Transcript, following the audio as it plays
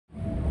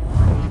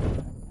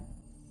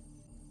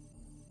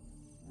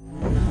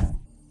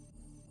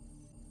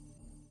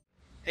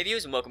Hey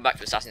viewers, and welcome back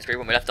to Assassin's Creed.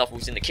 When we left off, we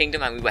was in the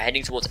kingdom and we were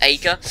heading towards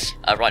Acre.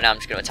 Right now I'm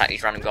just going to attack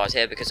these random guys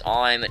here because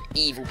I'm an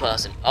evil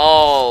person.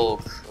 Oh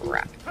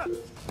crap.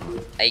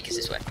 Acre's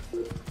this way.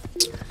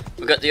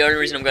 The only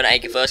reason I'm going to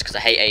Acre first because I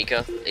hate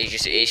Acre.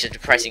 It's a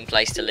depressing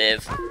place to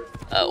live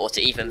or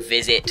to even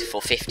visit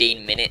for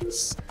 15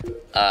 minutes.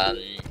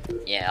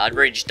 Yeah, I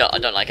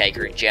don't like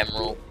Acre in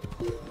general.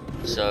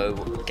 So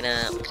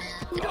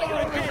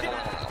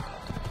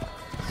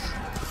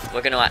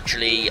we're gonna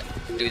actually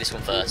do this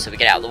one first, so we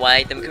get out of the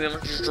way, then we can move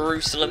on to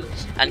Jerusalem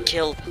and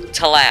kill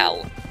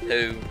Talal,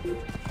 who,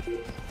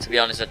 to be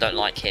honest, I don't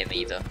like him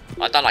either.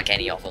 I don't like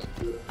any of them.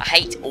 I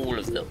hate all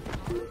of them.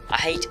 I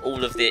hate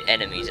all of the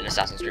enemies in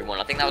Assassin's Creed 1.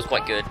 I think that was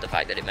quite good, the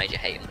fact that it made you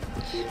hate them.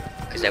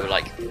 Because they were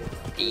like,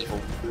 evil.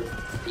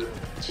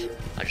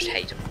 I just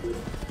hate them.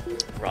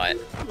 Right.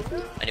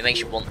 And it makes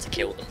you want to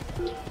kill them.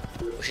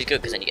 Which is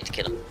good, because then you get to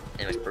kill them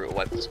in the most brutal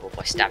way possible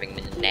by stabbing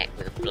them in the neck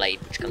with a blade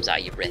which comes out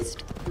of your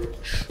wrist.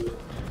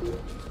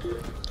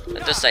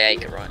 It does say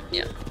Acre, right?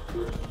 Yeah.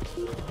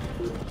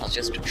 I was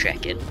just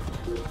checking.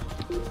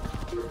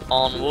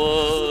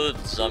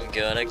 Onwards, I'm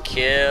gonna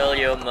kill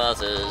your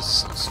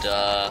mothers and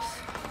stuff.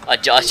 I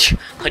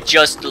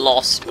just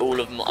lost all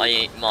of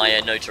my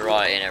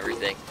notoriety and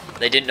everything.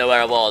 They didn't know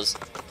where I was.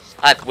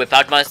 I'd whip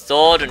out my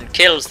sword and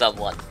kill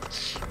someone.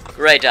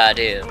 Great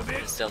idea.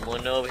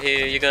 Someone over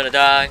here, you're gonna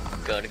die.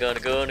 Gonna die.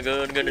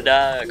 Gonna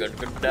die.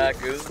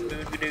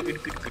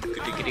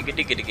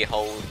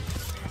 Hold.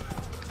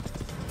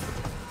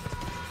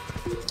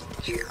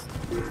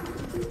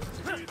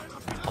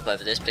 Hop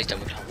over this, please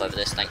don't hop over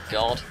this, thank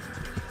God.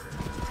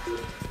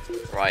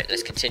 Right,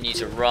 let's continue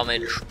to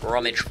rummage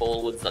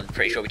forwards. I'm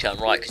pretty sure we turn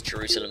right because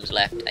Jerusalem's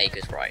left,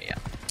 Acre's right, yeah.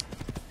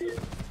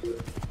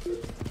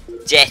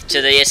 Death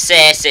to the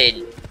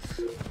assassin!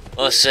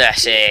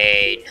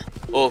 Assassin!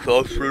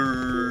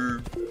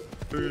 Assassin!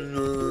 I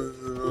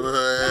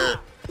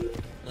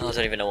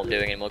don't even know what I'm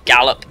doing anymore.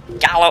 Gallop!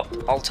 Gallop!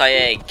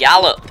 Altair!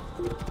 Gallop!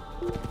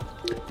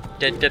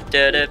 That's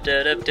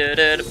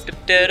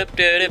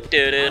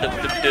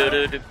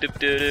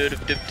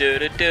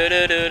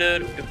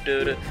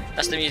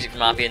the music from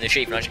Happy and the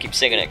Sheep, and I just keep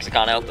singing it because I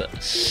can't help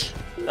it.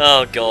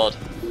 Oh god.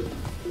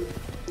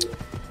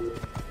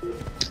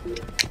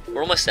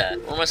 We're almost there.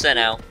 We're almost there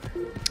now.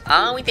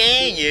 Are we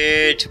there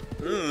yet?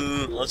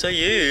 I'll tell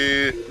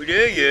you. We're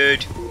there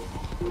yet.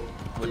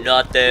 We're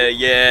not there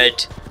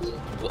yet.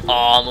 We're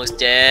almost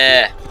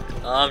there.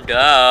 Calm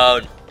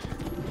down.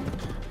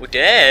 We're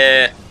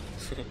there.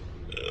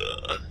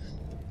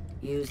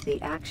 Use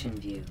the action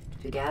view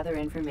to gather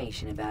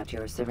information about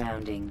your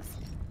surroundings.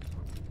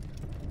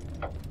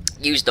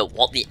 Use the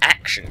what? The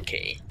action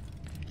key?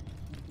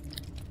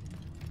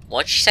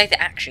 Why did she say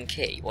the action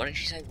key? Why didn't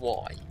she say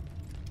why?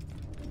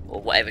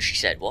 Or whatever she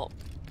said, what?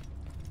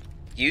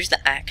 Use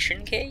the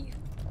action key?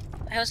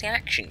 What the hell's the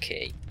action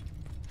key?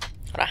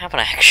 I don't have an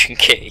action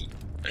key.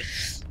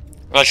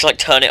 I just like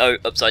turn it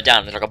upside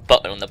down, there's like a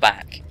button on the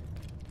back.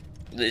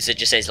 It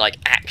just says like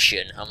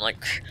action. I'm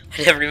like,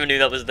 I never even knew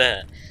that was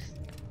there.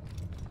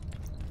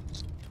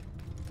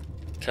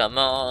 Come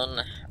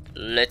on,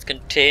 let's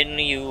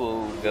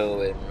continue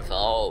going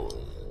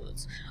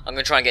forwards. I'm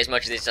gonna try and get as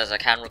much of this as I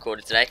can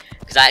recorded today,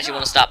 because I actually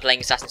want to start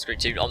playing Assassin's Creed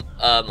 2.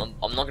 I'm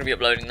not gonna be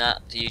uploading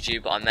that to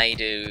YouTube, but I may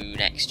do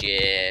next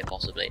year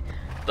possibly.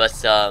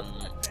 But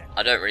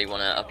I don't really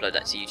want to upload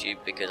that to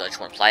YouTube because I just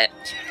want to play it.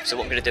 So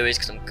what I'm gonna do is,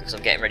 because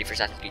I'm getting ready for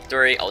Assassin's Creed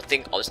 3, I was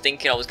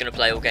thinking I was gonna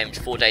play all games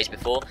 4 days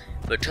before,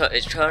 but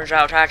it turns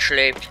out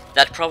actually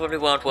that probably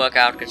won't work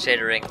out,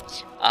 considering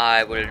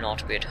I will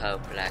not be at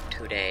home for like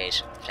 2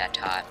 days at that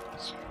time.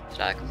 It's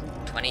like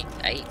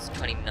 28th,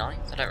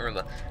 29th, I don't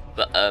remember.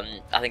 But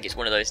I think it's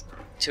one of those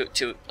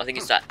two I think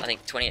it's that, I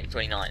think 28th,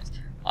 29th.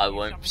 I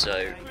won't,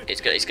 so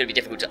it's gonna be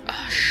difficult to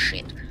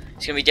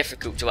It's gonna be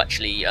difficult to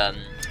actually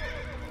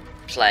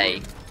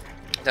play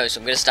those,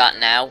 so I'm gonna start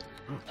now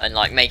and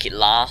like make it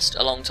last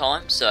a long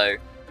time. So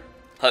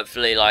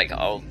hopefully like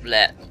I'll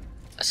let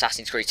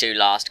Assassin's Creed 2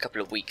 last a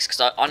couple of weeks,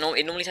 because I know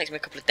it normally takes me a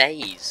couple of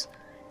days.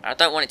 And I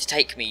don't want it to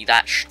take me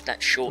that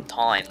short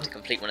time to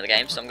complete one of the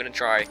games, so I'm going to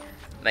try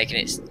making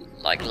it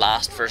like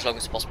last for as long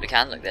as I possibly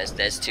can. Like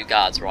there's 2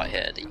 guards right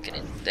here that you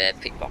can they're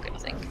pickpocket, I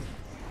think.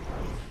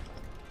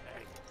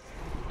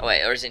 Oh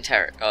wait, or is it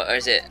or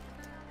is it?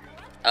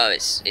 Oh,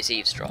 it's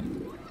eavesdrop.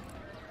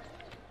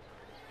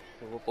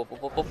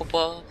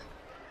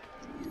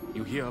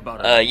 You hear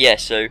about yeah,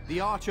 so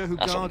the archer who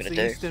that's what I'm guards gonna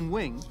the do. eastern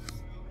wing.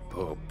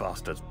 poor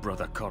bastard's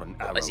brother caught an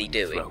arrow What is he in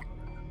his doing? throat.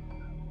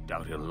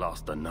 Doubt he'll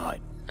last the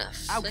night.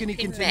 How can he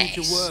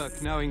continue to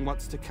work knowing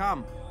what's to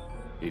come?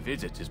 He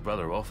visits his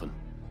brother often,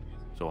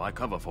 so I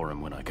cover for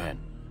him when I can.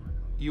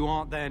 You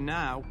aren't there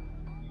now.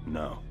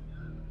 No,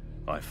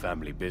 I've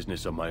family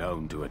business of my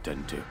own to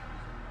attend to.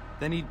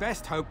 Then he'd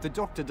best hope the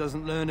doctor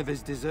doesn't learn of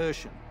his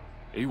desertion.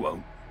 He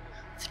won't,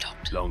 The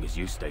doctor. long as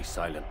you stay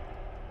silent.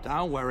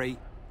 Don't worry,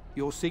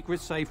 your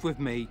secret's safe with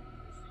me.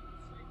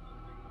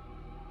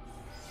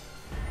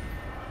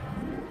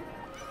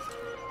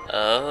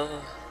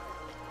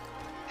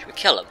 Should we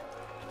kill him?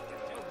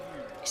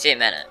 It's him,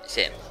 innit? It's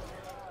him.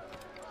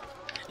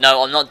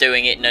 No, I'm not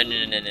doing it. No.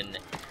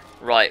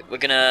 Right, we're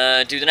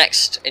gonna do the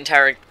next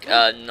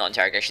not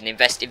interrogation,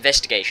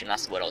 investigation.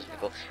 That's the word I was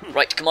looking for.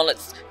 Right, come on,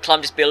 let's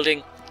climb this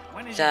building.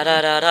 Da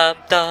da da da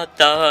da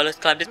da. Let's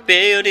climb this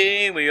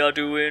building. We are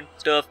doing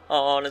stuff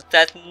on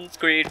Assassin's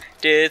Creed.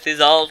 This is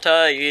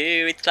Altair.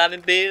 He's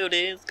climbing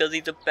buildings because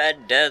he's a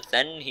badass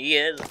and he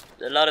has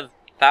a lot of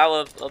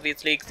power.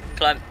 Obviously, he can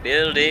climb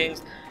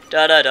buildings.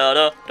 Da da da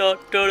da da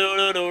da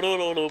da da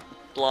da da.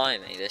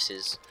 Blimey, this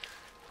is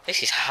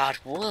hard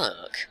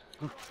work.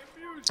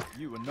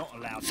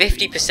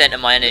 50% of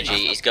my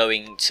energy is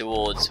going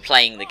towards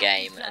playing the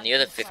game, and the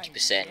other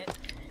 50%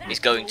 is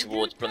going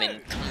towards blooming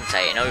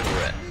commentating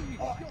over it.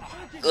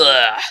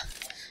 Ugh.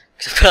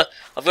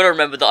 I've got to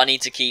remember that I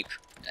need to keep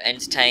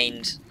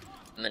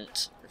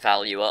entertainment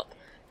value up,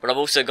 but I've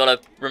also got to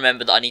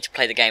remember that I need to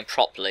play the game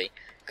properly.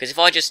 Because if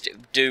I just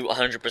do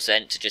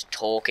 100% to just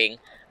talking,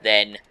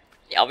 then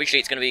obviously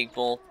it's going to be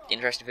more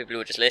interesting for people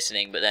who are just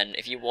listening, but then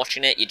if you're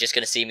watching it, you're just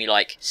going to see me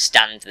like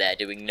stand there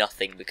doing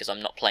nothing because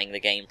I'm not playing the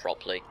game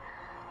properly.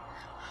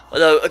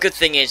 Although a good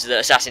thing is that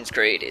Assassin's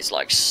Creed is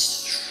like,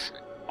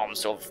 I'm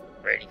sort of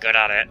really good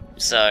at it,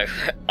 so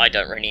I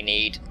don't really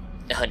need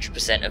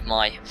 100% of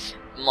my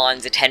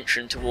mind's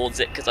attention towards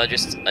it, because I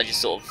just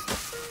sort of,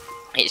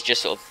 it's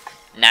just sort of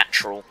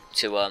natural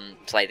to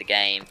play the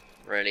game,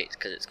 really,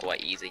 because it's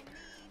quite easy.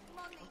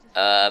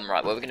 Right, where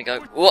are we going to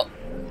go? Whoa!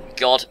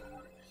 God!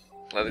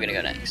 Where are we going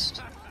to go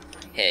next?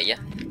 Here, yeah?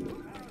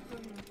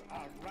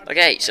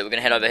 Okay, so we're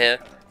going to head over here.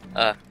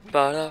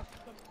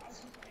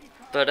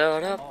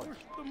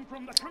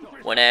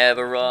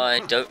 Whenever I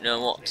don't know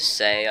what to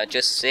say, I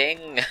just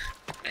sing.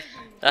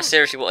 That's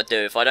seriously what I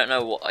do. If I don't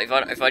know what,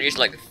 if I just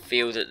like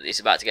feel that it's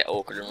about to get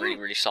awkward and really,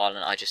 really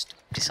silent, I just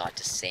decide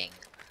to sing.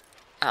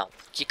 Oh,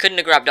 you couldn't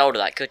have grabbed hold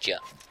of that, could you?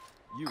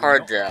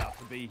 Could you?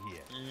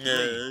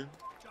 No.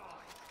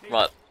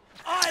 Right.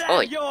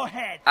 Oi.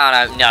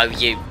 Oh no,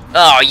 you.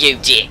 Oh, you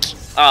dick.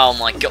 Oh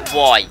my god,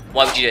 why?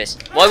 Why would you do this?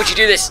 Why would you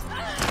do this?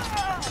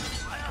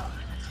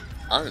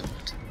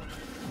 Owned.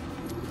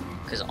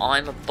 Because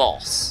I'm a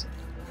boss.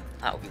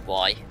 That'll be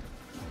why.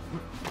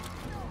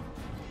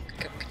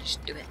 Can you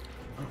just do it?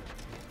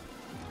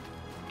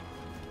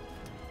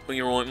 Are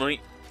you alright,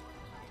 mate?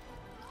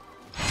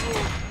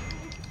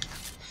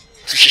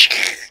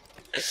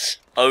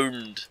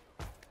 Owned.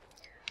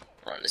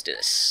 Right, let's do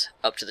this.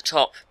 Up to the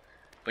top.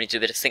 We need to do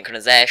a bit of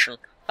synchronization.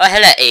 Oh,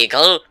 hello,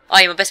 Eagle. Oh,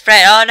 you're my best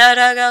friend. Oh, no,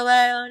 don't go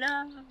away. Oh,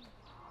 no.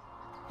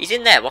 He's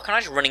in there. Why can't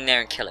I just run in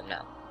there and kill him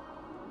now?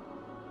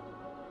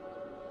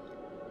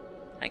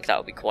 I think that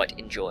would be quite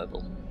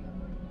enjoyable.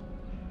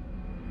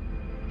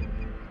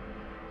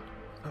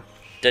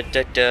 I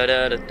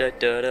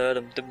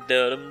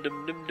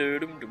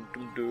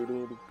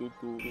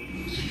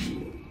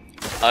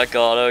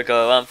gotta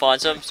go and find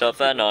some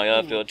stuff, and I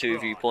have got 2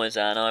 viewpoints,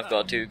 and I've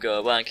got to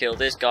go and kill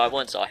this guy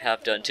once. I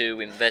have done 2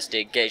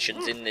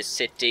 investigations in this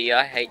city.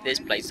 I hate this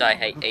place. I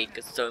hate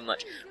Acre so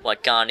much. Why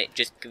can't it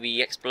just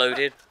be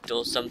exploded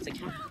or something?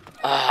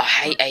 Oh, I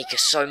hate Acre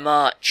so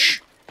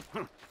much.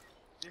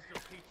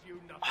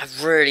 I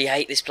really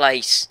hate this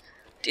place.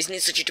 Isn't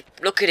it such a...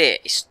 Look at it.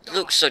 It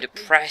looks so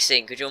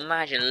depressing. Could you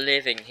imagine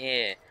living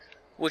here?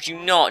 Would you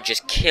not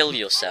just kill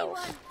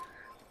yourself?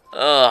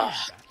 Oh,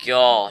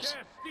 God.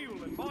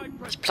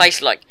 This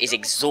place, like, is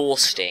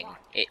exhausting.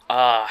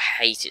 I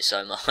hate it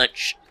so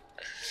much.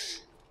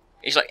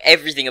 It's like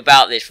everything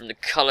about this, from the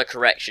colour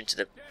correction to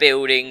the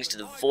buildings to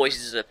the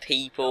voices of the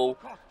people.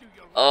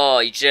 Oh,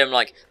 you just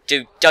like,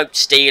 dude, don't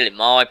steal in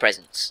my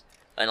presence.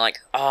 And like,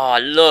 oh,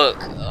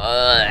 look.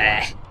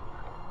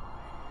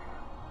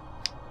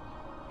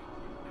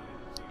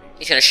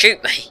 He's gonna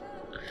shoot me.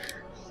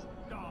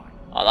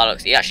 Oh, that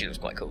looks. He actually looks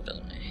quite cool,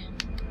 doesn't he?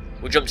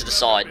 We'll jump to the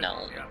side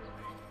now.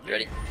 You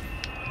ready?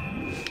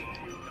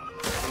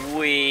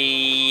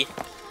 Wee.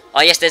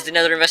 Oh yes, there's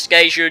another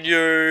investigation.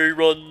 Yay!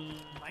 Run,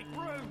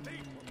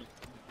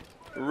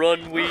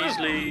 run,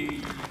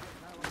 Weasley.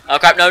 Oh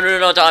crap! No,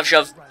 don't have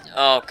shove.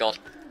 Oh god,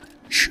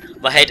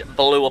 my head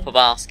blew up a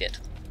basket.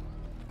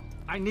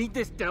 I need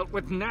this dealt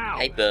with now.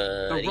 Hey,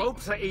 buddy. The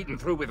ropes are eaten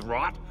through with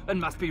rot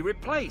and must be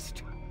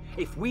replaced.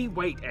 If we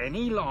wait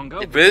any longer,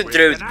 the root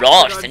through with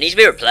rot. It needs to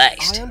be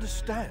replaced. I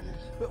understand,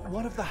 but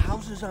what of the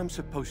houses I'm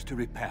supposed to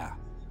repair?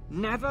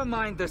 Never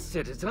mind the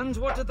citizens.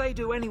 What do they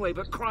do anyway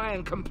but cry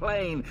and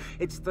complain?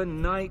 It's the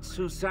knights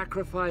who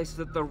sacrifice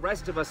that the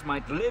rest of us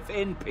might live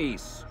in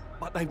peace.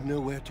 But they've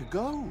nowhere to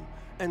go,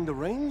 and the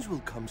rains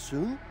will come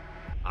soon.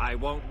 I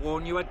won't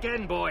warn you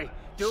again, boy.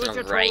 Do as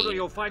you're told or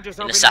you'll find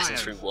yourself in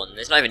Assassin's Creed 1.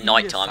 There's not even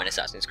night time in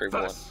Assassin's Creed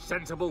 1. First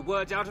sensible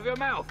words out of your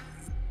mouth.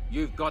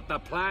 You've got the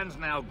plans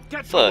now.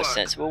 Get to work. First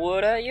sensible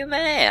word out of your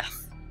mouth.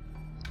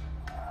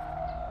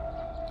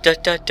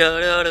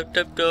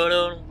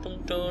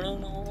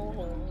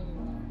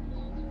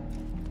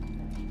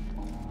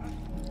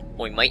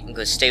 Oi mate, I'm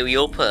gonna steal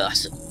your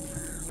parcel.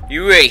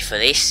 You ready for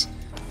this?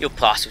 Your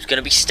parcel's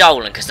gonna be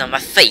stolen because I'm a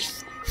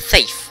thief.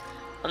 Thief?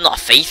 I'm not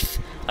a thief.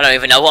 I don't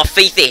even know what a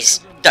thief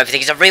is. Don't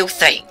think it's a real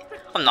thing.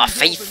 I'm not a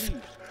thief.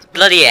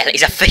 Bloody hell,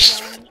 he's a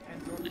thief.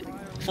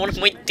 What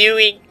am I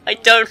doing? I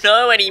don't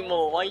know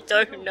anymore. I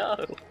don't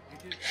know.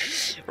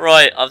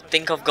 Right, I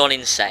think I've gone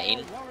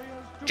insane.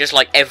 Just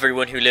like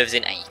everyone who lives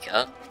in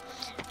Acre.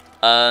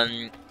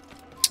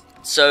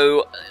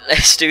 So,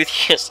 let's do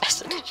the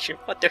assassination.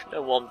 I don't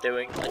know what I'm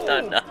doing. I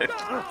don't know.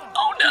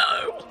 Oh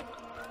no!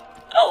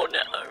 Oh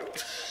no!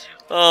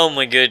 Oh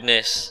my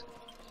goodness.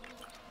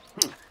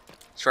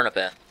 Let's run up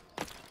here.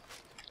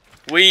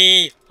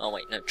 Oh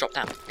wait, no, drop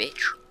down,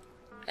 bitch.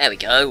 There we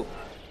go.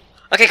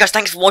 Okay guys,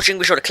 thanks for watching.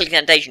 Be sure to click the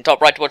annotation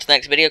top right to watch the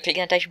next video. Click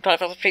the annotation top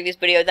for the previous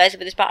video. That's it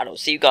for this part. I'll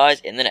see you guys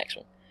in the next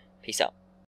one. Peace out.